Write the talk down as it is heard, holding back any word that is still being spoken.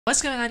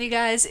What's going on, you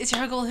guys? It's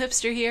your Gold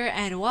Hipster here,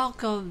 and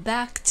welcome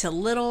back to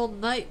Little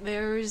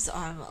Nightmares.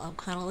 I'm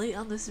kind of late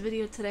on this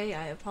video today.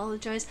 I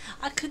apologize.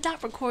 I could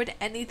not record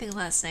anything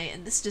last night,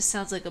 and this just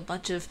sounds like a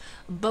bunch of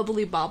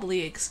bubbly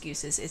bobbly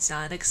excuses. It's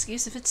not an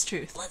excuse if it's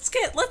truth. Let's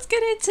get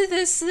into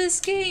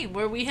this game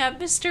where we have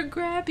Mr.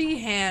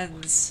 Grabby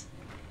Hands,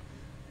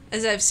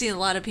 as I've seen a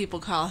lot of people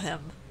call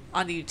him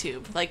on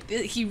YouTube. Like,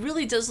 he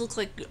really does look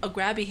like a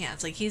grabby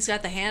hands. Like, he's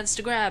got the hands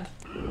to grab.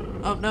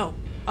 Oh no.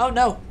 Oh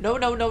no. No,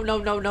 no, no, no,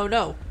 no, no,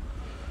 no.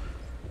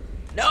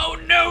 No,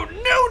 no,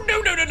 no,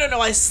 no, no, no, no, no.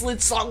 I slid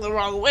song the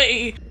wrong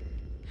way.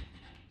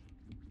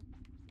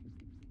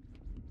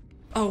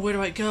 Oh, where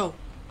do I go?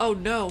 Oh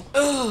no.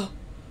 Ugh.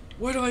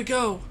 Where do I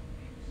go?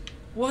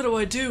 What do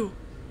I do?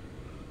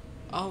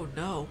 Oh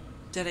no.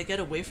 Did I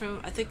get away from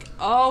him? I think.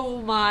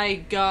 Oh my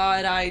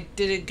god, I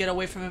didn't get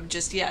away from him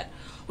just yet.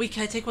 Wait,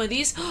 can I take one of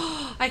these?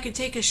 I can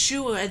take a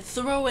shoe and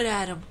throw it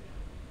at him.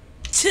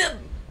 Tim!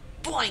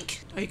 Boink!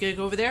 Are you gonna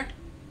go over there?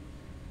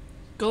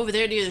 Go over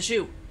there near the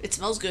shoe. It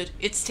smells good.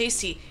 It's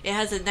tasty. It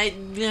has a nice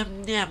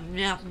nyam nyam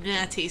nyam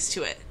nyam taste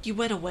to it. You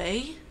went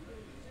away?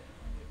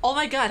 Oh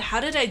my god,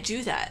 how did I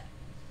do that?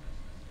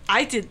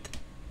 I did.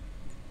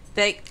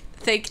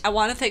 I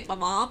want to thank my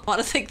mom. I want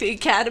to thank the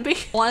academy.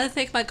 I want to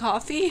thank my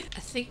coffee.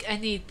 I think I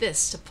need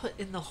this to put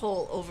in the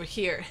hole over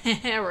here.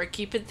 We're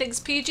keeping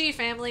things PG,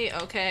 family.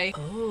 Okay.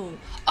 Oh.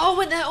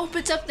 Oh, and that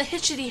opens up the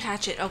hitchety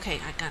hatchet. Okay,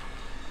 I got it.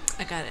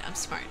 I got it. I'm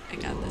smart. I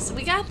got this.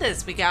 We got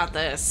this. We got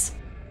this.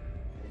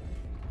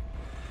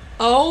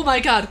 Oh my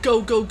god.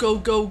 Go, go, go,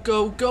 go,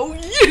 go, go.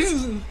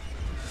 Yeah!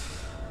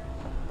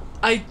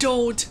 I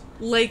don't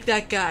like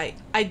that guy.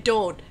 I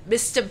don't.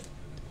 Mr.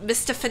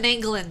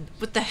 Finanglin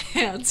with the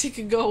hands. He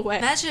can go away.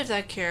 Imagine if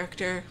that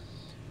character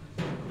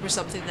were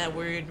something that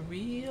were in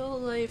real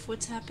life.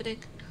 What's happening?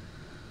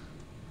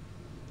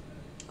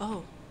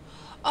 Oh.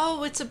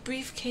 Oh, it's a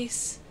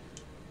briefcase.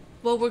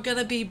 Well, we're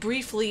gonna be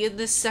briefly in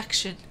this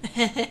section.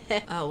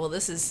 Oh, well,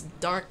 this is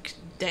dark,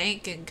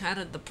 dank, and kind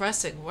of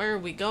depressing. Where are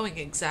we going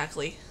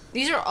exactly?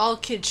 These are all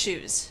kid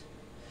shoes.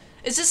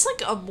 Is this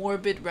like a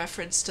morbid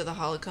reference to the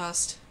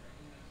Holocaust?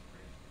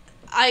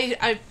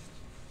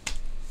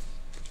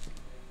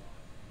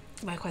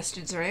 My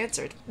questions are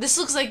answered. This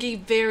looks like a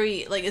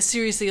very,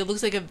 seriously, it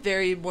looks like a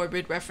very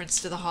morbid reference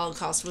to the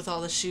Holocaust with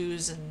all the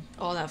shoes and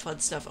all that fun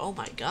stuff. Oh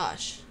my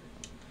gosh.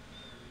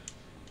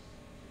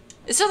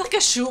 Is there like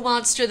a shoe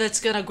monster that's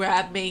gonna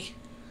grab me?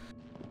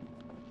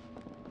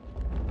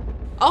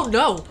 Oh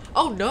no!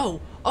 Oh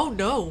no! Oh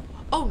no!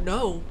 Oh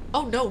no!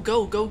 Oh no!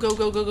 Go, go, go,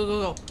 go, go, go,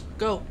 go, go.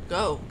 Go,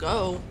 go,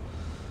 go.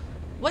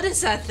 What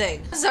is that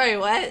thing? Sorry,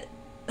 what?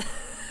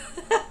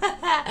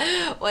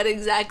 What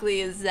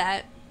exactly is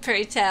that?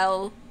 Pray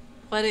tell.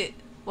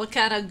 What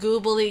kind of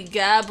goobly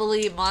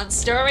gabbly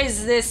monster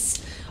is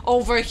this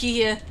over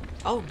here?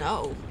 Oh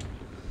no.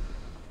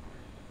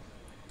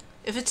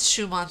 If it's a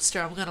shoe monster,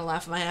 I'm gonna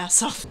laugh my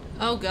ass off.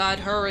 Oh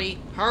god, hurry,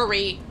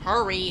 hurry,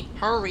 hurry,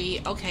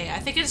 hurry. Okay, I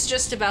think it's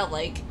just about,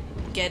 like,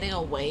 getting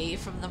away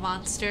from the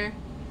monster.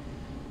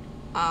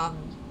 I'm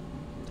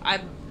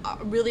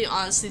really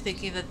honestly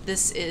thinking that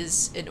this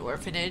is an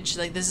orphanage.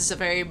 Like, this is a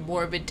very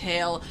morbid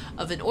tale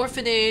of an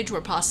orphanage. We're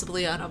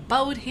possibly on a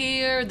boat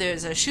here.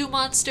 There's a shoe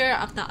monster.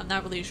 I'm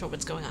not really sure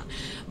what's going on.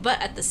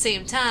 But at the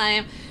same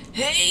time,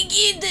 hey,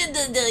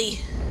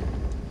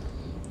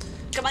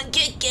 come on,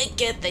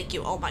 get, thank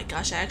you. Oh my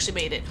gosh, I actually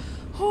made it.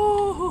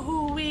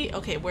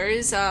 Okay, where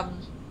is,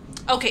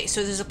 okay,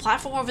 so there's a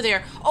platform over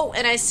there. Oh,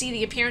 and I see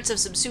the appearance of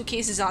some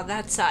suitcases on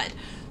that side.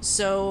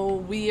 So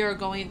we are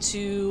going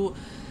to...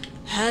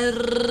 I'm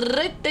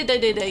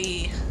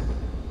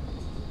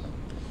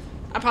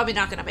probably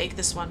not gonna make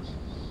this one.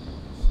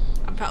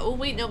 Oh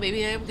wait, no,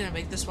 maybe I am gonna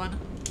make this one.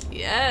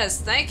 Yes,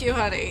 thank you,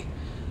 honey.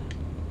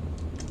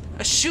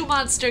 A shoe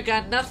monster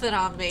got nothing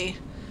on me.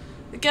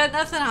 Got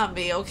nothing on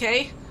me,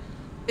 okay?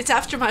 It's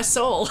after my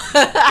soul.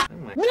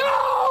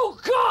 No,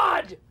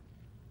 God!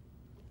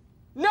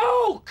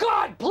 No,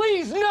 God,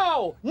 please,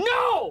 no!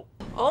 No!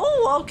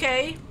 Oh,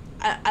 okay.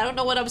 I don't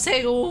know what I'm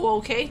saying oh,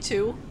 okay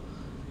to.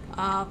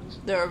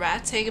 There are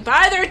rats hanging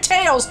by their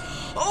tails.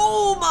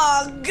 Oh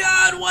my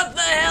god, what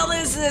the hell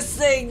is this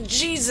thing?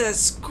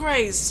 Jesus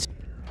Christ.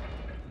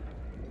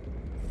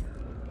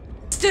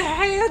 Mr.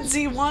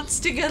 Handsy wants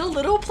to get a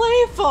little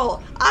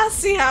playful. I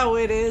see how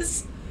it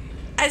is.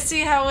 I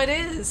see how it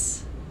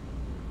is.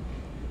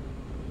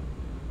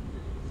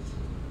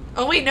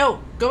 Oh wait,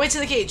 no. Go into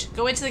the cage.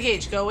 Go into the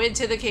cage. Go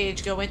into the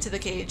cage. Go into the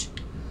cage.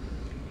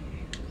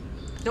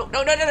 No,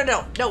 no, no, no, no,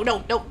 no. No,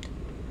 no, no.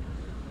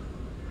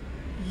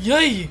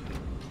 Yay!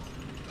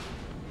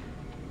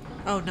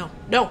 Oh no.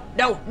 No,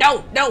 no,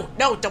 no, no,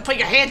 no. Don't put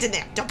your hand in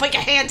there. Don't put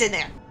your hand in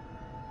there.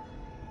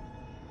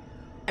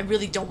 I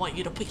really don't want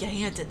you to put your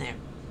hand in there.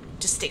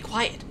 Just stay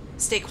quiet.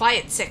 Stay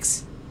quiet,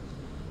 6.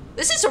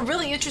 This is a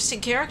really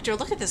interesting character.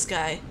 Look at this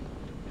guy.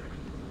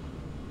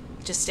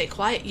 Just stay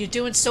quiet. You're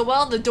doing so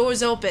well and the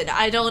door's open.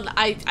 I don't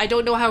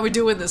know how we're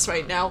doing this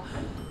right now.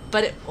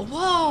 But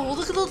whoa,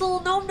 look at the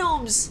little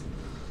gnome-gnomes.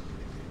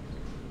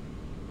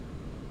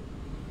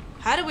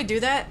 How do we do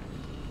that?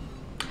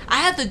 I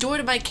had the door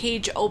to my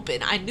cage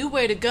open. I knew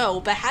where to go,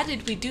 but how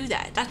did we do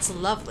that? That's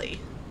lovely.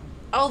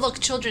 Oh, look,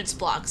 children's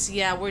blocks.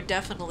 Yeah, we're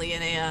definitely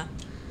in a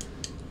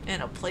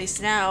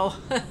place now.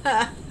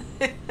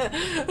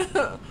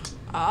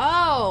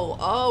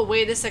 Oh,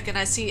 wait a second.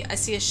 I see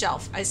a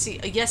shelf.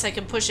 Yes, I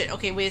can push it.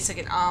 Okay, wait a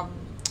second.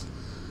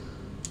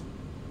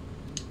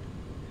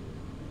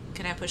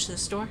 Can I push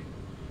this door?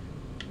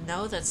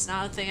 No, that's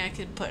not a thing I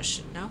can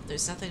push. No,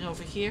 there's nothing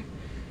over here.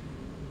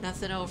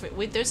 Nothing over...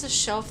 Wait, there's a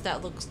shelf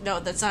that looks... No,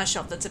 that's not a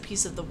shelf. That's a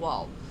piece of the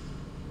wall.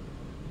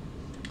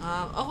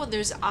 Oh, and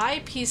there's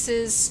eye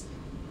pieces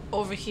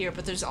over here,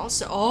 but there's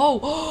also...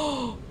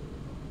 Oh!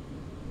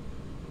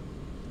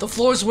 The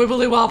floor's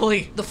wibbly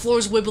wobbly. The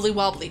floor's wibbly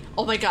wobbly.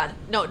 Oh my god.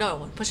 No,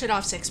 no. Push it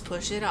off, Six.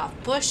 Push it off.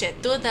 Push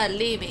it. Do the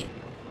limit.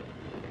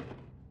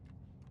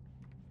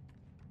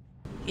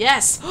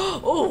 Yes.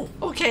 Oh,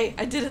 okay.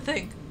 I did a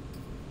thing.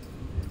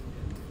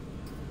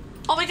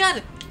 Oh my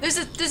god. There's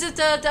a little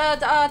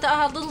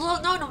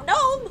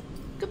no.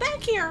 Go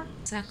back here.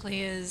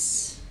 Exactly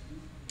is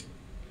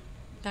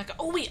back.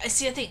 Oh wait, I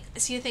see a thing. I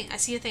see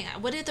a thing.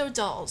 What are those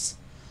dolls?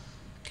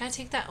 Can I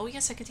take that? Oh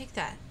yes, I can take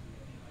that.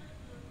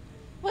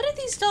 What are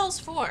these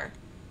dolls for?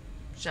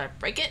 Should I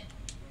break it?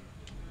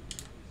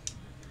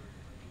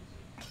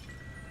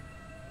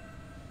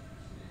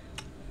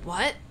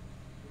 What?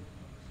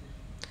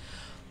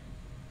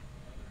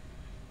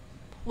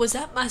 Was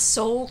that my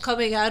soul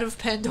coming out of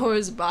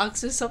Pandora's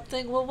box or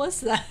something? What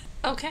was that?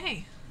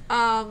 Okay.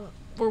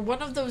 Were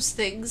one of those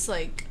things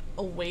like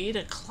a way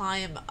to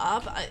climb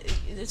up?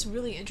 It's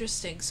really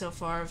interesting so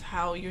far of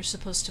how you're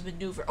supposed to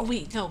maneuver. Oh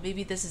wait, no,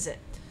 maybe this is it.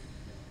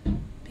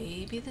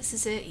 Maybe this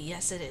is it.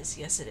 Yes, it is.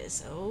 Yes, it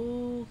is.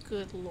 Oh,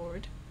 good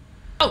lord.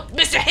 Oh,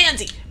 Mr.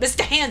 Handsy!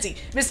 Mr. Handsy!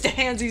 Mr.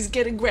 Handsy's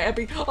getting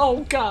grabby.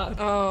 Oh, God.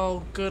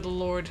 Oh, good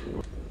lord.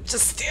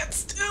 Just stand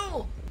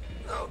still.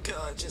 Oh,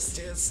 God, just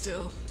stand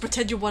still.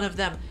 Pretend you're one of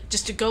them.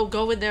 Just to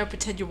go in there and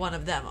pretend you're one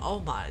of them. Oh,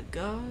 my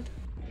God.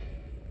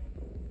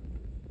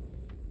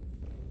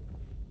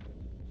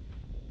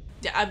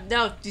 Yeah,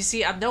 no, you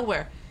see, I'm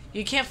nowhere.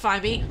 You can't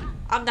find me.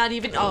 I'm not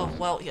even... Oh,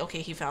 well,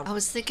 okay, he found me. I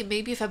was thinking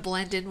maybe if I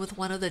blend in with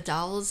one of the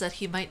dolls that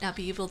he might not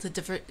be able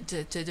to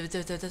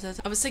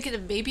I was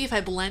thinking maybe if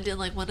I blend in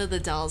like one of the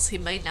dolls, he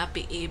might not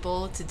be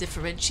able to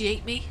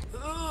differentiate me.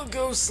 Oh,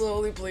 go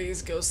slowly,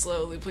 please. Go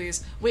slowly,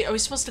 please. Wait, are we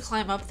supposed to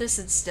climb up this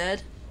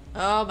instead?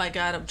 Oh my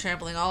god, I'm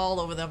trampling all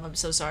over them. I'm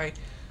so sorry.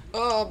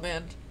 Oh,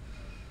 man.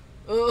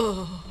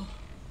 Oh.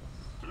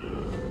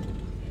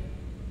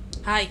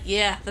 Hi,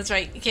 yeah, that's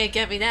right. You can't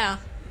get me now.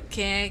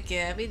 Can't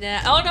get me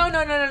now. Oh, no.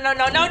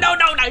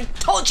 I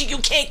told you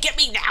can't get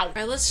me now. All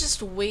right, let's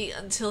just wait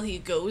until he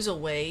goes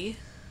away.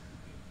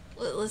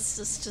 Let's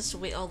just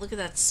wait. Oh, look at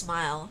that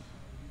smile.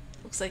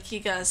 Looks like he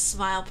got a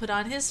smile put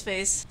on his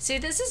face. See,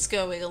 this is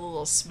going a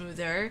little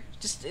smoother.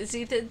 Is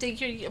he think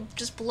you're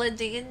just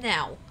blending in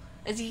now?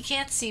 As you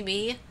can't see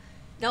me.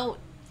 No,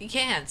 you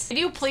can't. Can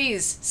you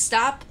please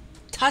stop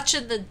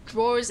touching the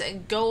drawers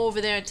and go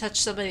over there and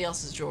touch somebody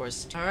else's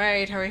drawers? All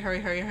right, hurry.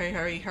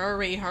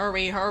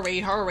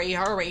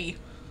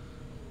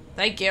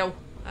 Thank you.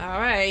 All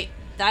right,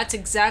 that's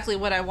exactly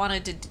what I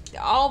wanted to do.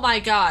 Oh my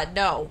god,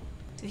 no.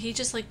 Did he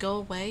just like go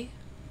away?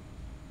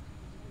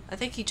 I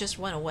think he just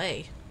went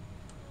away.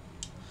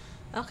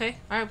 Okay,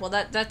 all right, well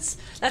that's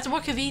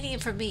more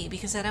convenient for me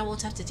because then I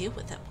won't have to deal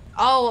with him.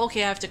 Oh,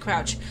 okay, I have to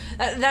crouch.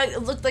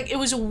 That looked like it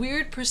was a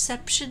weird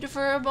perception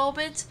for a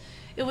moment.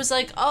 It was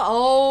like,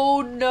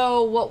 oh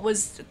no, what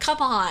was... Come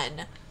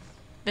on,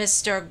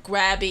 Mr.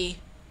 Grabby,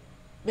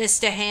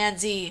 Mr.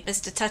 Handsy,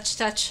 Mr.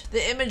 Touch.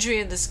 The imagery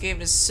in this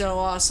game is so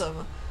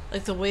awesome.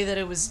 Like the way that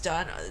it was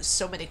done.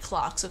 So many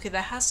clocks. Okay,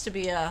 that has to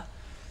be a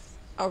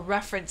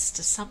reference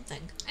to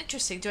something.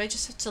 Interesting. Do I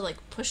just have to like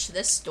push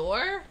this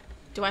door?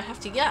 Do I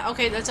have to... Yeah,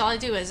 okay, that's all I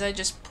do is I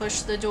just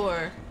push the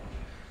door.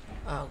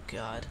 Oh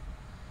god.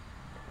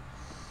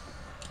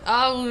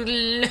 Oh,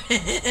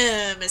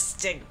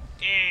 Mr.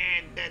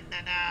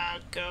 No,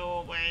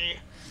 go away.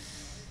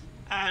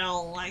 I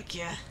don't like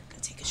you.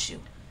 Gotta take a shoe.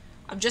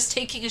 I'm just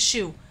taking a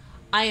shoe.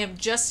 I am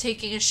just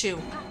taking a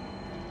shoe.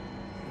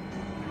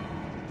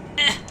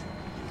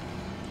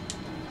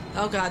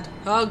 Oh god.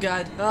 Oh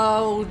god.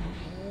 Oh,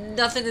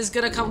 nothing is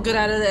gonna come good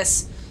out of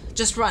this.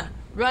 Just run.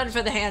 Run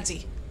for the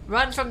handsy.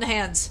 Run from the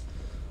hands.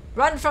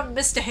 Run from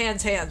Mr.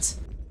 Hand's hands.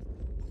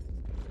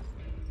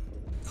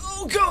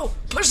 Oh, go!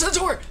 Push the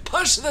door!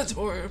 Push the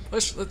door!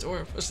 Push the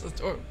door! Push the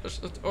door! Push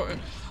the door!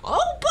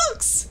 Oh,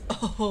 books!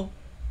 Oh,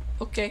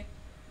 okay.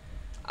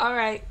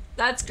 Alright,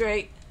 that's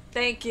great.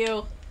 Thank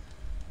you.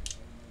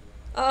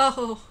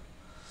 Oh,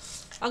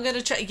 I'm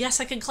gonna try. Yes,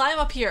 I can climb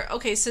up here.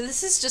 Okay, so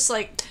this is just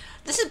like...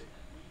 This is...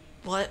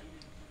 What?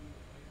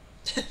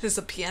 Is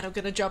the piano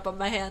gonna jump on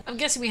my hand? I'm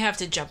guessing we have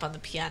to jump on the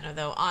piano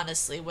though,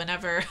 honestly.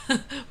 Whenever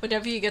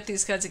you get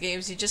these kinds of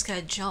games, you just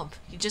gotta jump.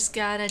 You just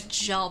gotta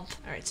jump.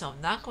 Alright, so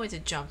I'm not going to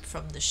jump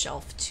from the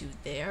shelf to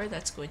there.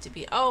 That's going to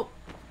be... Oh!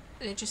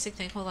 An interesting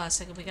thing. Hold on a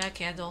second. We got a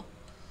candle.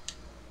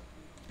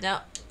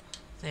 No.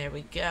 There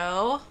we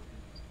go.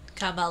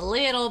 Come a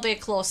little bit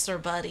closer,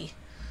 buddy.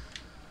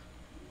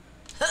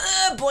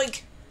 Ah,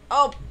 boink.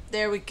 Oh,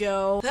 there we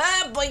go.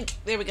 Ah, boink.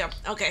 There we go.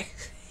 Okay.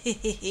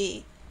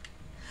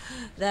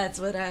 That's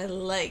what I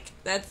like.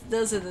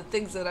 Those are the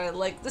things that I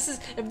like.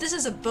 If this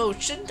is a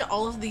boat, shouldn't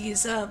all of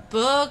these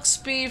books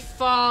be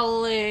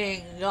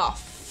falling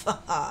off?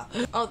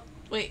 Oh,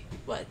 wait,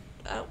 what?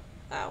 Oh,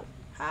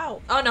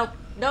 how? Oh no.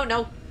 No,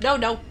 no, no,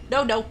 no,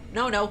 no, no,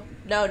 no, no,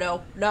 no,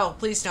 no, no,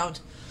 please don't.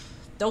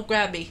 Don't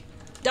grab me.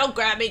 Don't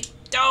grab me.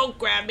 Don't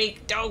grab me.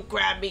 Don't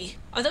grab me.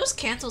 Are those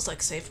candles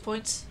like save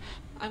points?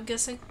 I'm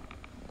guessing.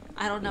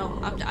 I don't know.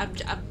 I'm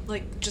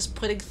like just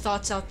putting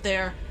thoughts out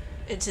there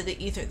into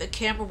the ether. The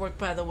camera work,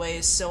 by the way,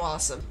 is so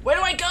awesome. Where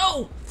do I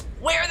go?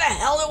 Where the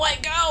hell do I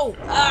go?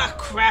 Ah,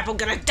 crap, I'm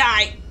gonna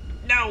die.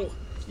 No.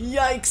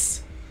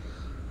 Yikes.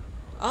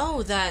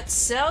 Oh, that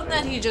sound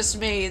that he just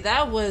made,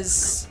 that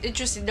was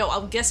interesting. No,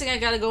 I'm guessing I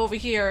gotta go over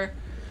here.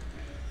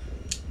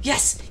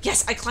 Yes,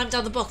 yes, I climbed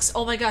down the books.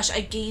 Oh my gosh,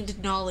 I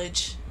gained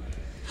knowledge.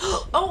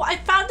 Oh, I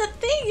found a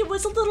thing. It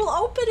was a little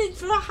opening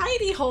for the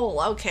hidey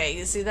hole. Okay,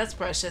 you see, that's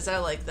precious. I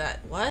like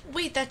that. What?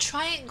 Wait, that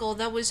triangle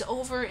that was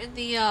over in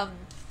the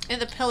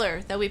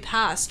pillar that we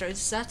passed, or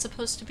is that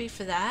supposed to be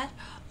for that?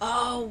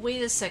 Oh,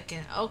 wait a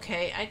second.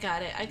 Okay, I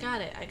got it. I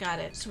got it. I got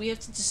it. So we have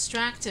to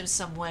distract him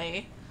some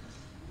way.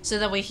 So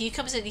that way he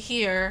comes in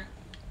here.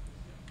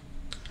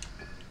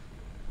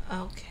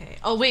 Okay.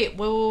 Oh, wait.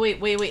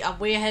 I'm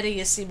way ahead of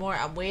you, Seymour.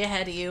 I'm way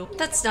ahead of you.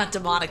 That's not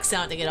demonic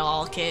sounding at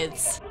all,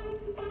 kids.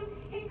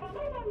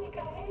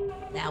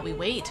 Now we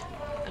wait.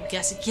 I'm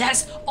guessing.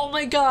 Yes! Oh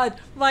my god!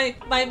 My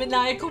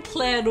maniacal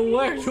plan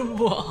worked!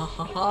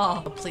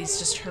 Oh, please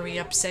just hurry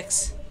up,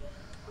 6.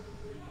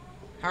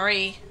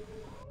 Hurry.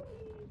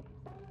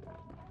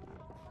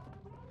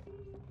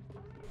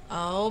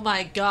 Oh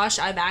my gosh,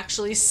 I'm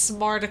actually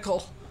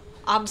smarticle.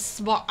 I'm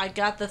smart. I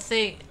got the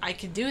thing. I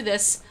can do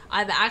this.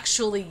 I'm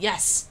actually,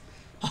 yes.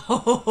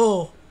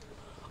 Oh.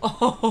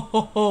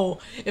 Oh,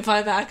 if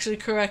I'm actually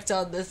correct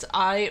on this,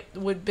 I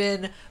would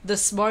been the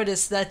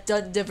smartest that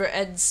done never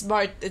and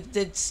smart it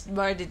did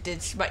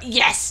smart.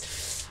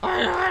 Yes!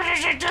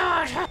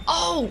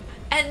 Oh,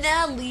 and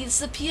that leads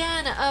the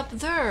piano up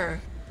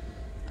there.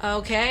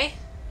 Okay.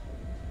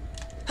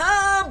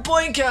 Ah,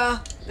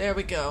 boinka! There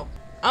we go.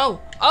 Oh,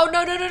 no,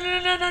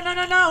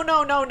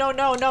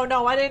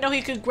 I didn't know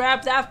he could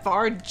grab that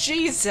far.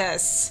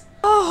 Jesus.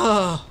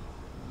 Oh.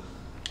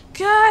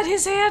 God,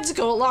 his hands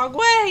go a long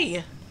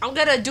way. I'm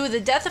gonna do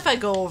the death if I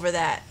go over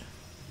that.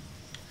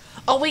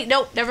 Oh wait,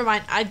 no, never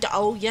mind.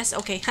 Oh yes,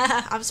 okay,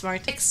 haha, I'm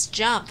smart. Next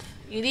jump.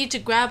 You need to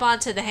grab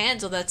onto the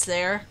handle that's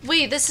there.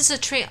 Wait, this is a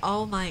train.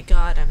 Oh my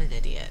god, I'm an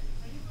idiot.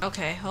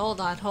 Okay,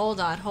 hold on.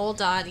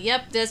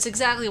 Yep, that's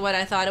exactly what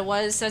I thought it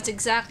was. That's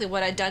exactly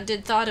what I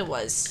thought it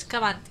was.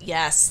 Come on.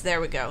 Yes, there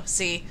we go.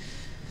 See?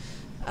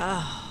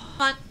 Oh.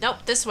 On.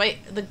 Nope, this way.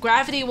 The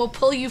gravity will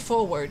pull you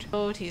forward.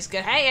 Oh, he's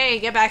good. Hey,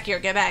 get back here.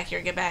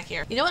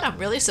 You know what I'm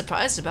really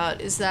surprised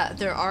about is that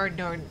there are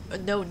no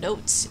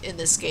notes in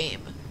this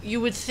game. You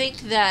would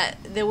think that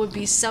there would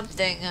be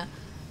something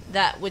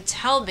that would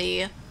tell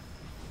me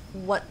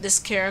what this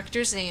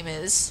character's name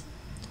is.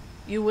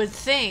 You would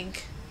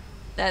think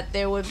that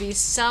there would be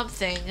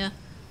something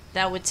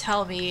that would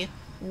tell me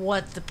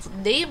what the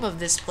name of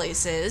this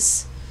place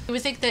is. You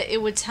would think that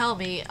it would tell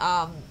me,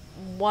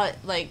 what,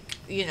 like,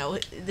 you know,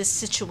 this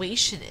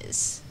situation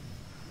is,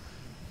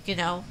 you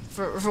know,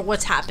 for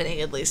what's happening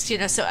at least, you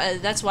know, so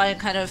that's why I'm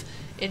kind of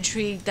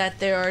intrigued that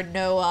there are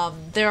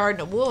no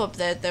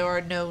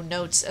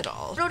notes at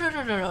all.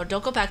 No,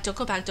 don't go back, I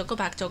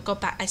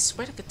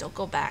swear to God, don't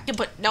go back. Yeah,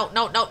 but no,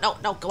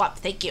 go up,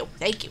 thank you,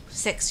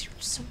 6, you're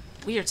so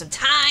weird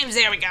sometimes,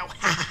 there we go,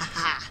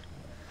 ha.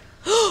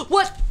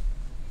 What?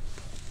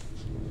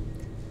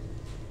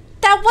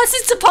 That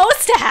wasn't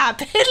supposed to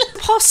happen. It's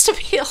supposed to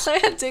be a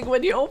landing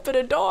when you open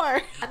a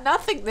door.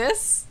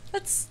 Nothingness.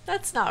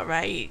 That's not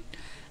right.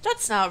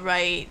 That's not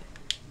right.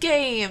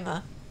 Game,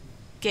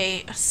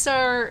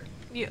 sir.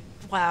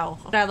 Wow.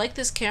 I like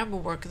this camera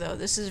work though.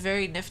 This is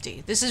very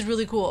nifty. This is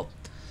really cool.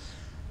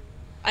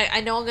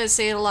 I know I'm gonna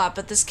say it a lot,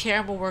 but this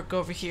camera work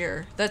over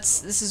here.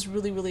 This is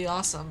really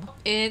awesome.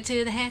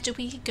 Into the hatch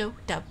we go.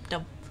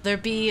 Dum. There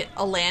be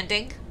a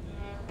landing?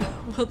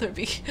 Will there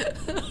be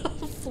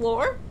a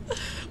floor?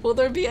 Will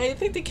there be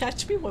anything to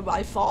catch me when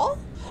I fall?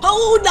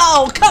 Oh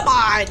no, come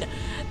on!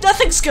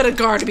 Nothing's gonna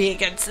guard me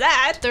against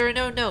that! There are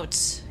no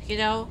notes, you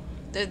know?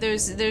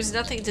 There's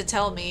nothing to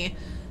tell me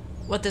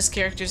what this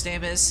character's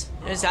name is.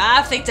 There's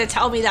nothing to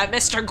tell me that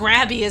Mr.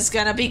 Grabby is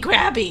gonna be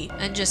grabby!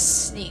 And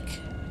just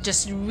sneak.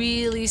 Just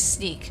really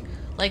sneak.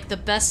 Like the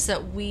best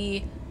that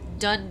we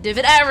done did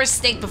ever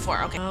sneak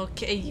before.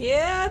 Okay,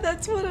 yeah,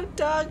 that's what I'm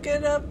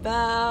talking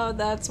about.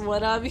 That's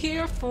what I'm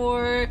here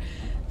for.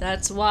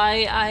 That's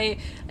why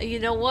you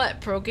know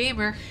what, pro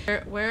gamer.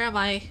 Where am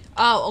I?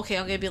 Oh, okay,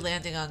 I'm gonna be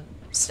landing on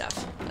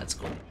stuff. That's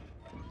cool.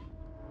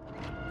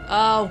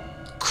 Oh,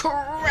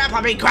 crap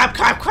on me, crap.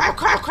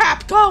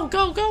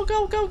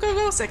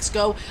 Go, 6,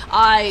 go.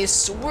 I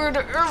swear to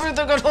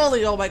everything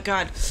unholy, oh my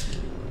god.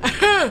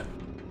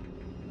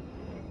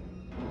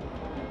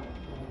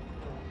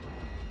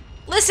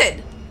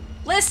 Listen.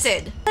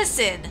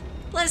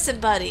 Listen,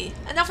 buddy.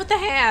 Enough with the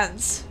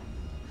hands.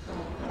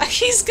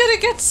 He's gonna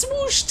get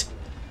smooshed.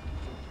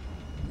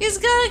 He's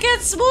gonna get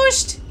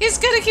smooshed. He's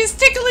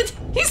tickling.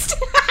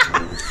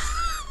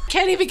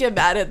 Can't even get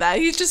mad at that.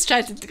 He's just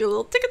trying to tickle a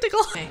little tickle.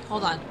 Okay,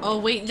 hold on. Oh,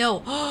 wait,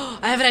 no.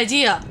 I have an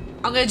idea.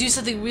 I'm gonna do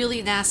something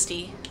really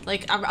nasty.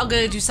 Like, I'm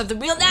gonna do something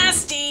real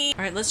nasty.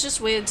 All right, let's just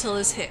wait until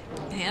his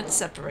hands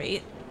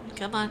separate.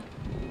 Come on.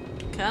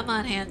 Come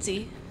on,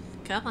 Handsy.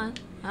 Come on.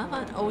 Come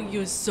on. Oh,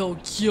 you're so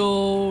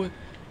cute.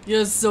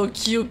 You're so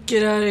cute.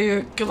 Get out of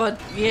here. Come on.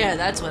 Yeah,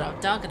 that's what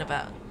I'm talking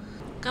about.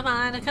 Come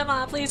on. Come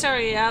on. Please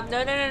hurry up.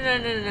 No.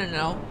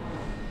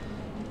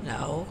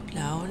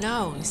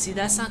 No. You see,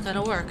 that's not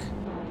gonna work.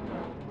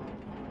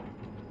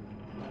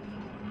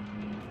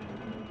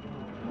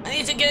 I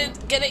need to get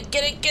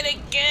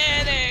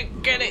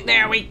it.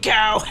 There we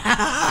go.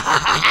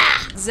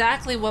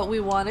 Exactly what we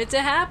wanted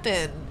to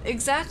happen.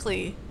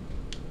 Exactly.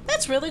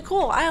 That's really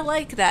cool. I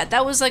like that.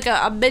 That was like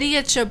a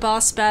miniature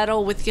boss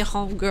battle with your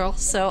homegirl.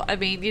 So, I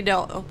mean, you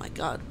know, oh my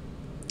god.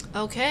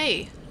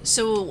 Okay.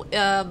 So,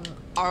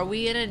 are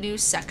we in a new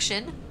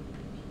section?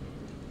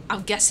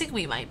 I'm guessing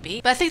we might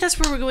be. But I think that's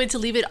where we're going to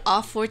leave it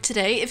off for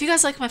today. If you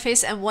guys like my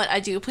face and what I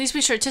do, please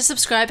be sure to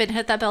subscribe and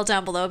hit that bell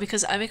down below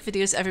because I make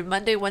videos every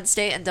Monday,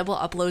 Wednesday, and double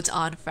uploads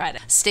on Friday.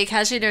 Stay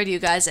casually nerdy, you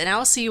guys, and I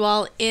will see you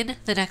all in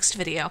the next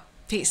video.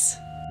 Peace.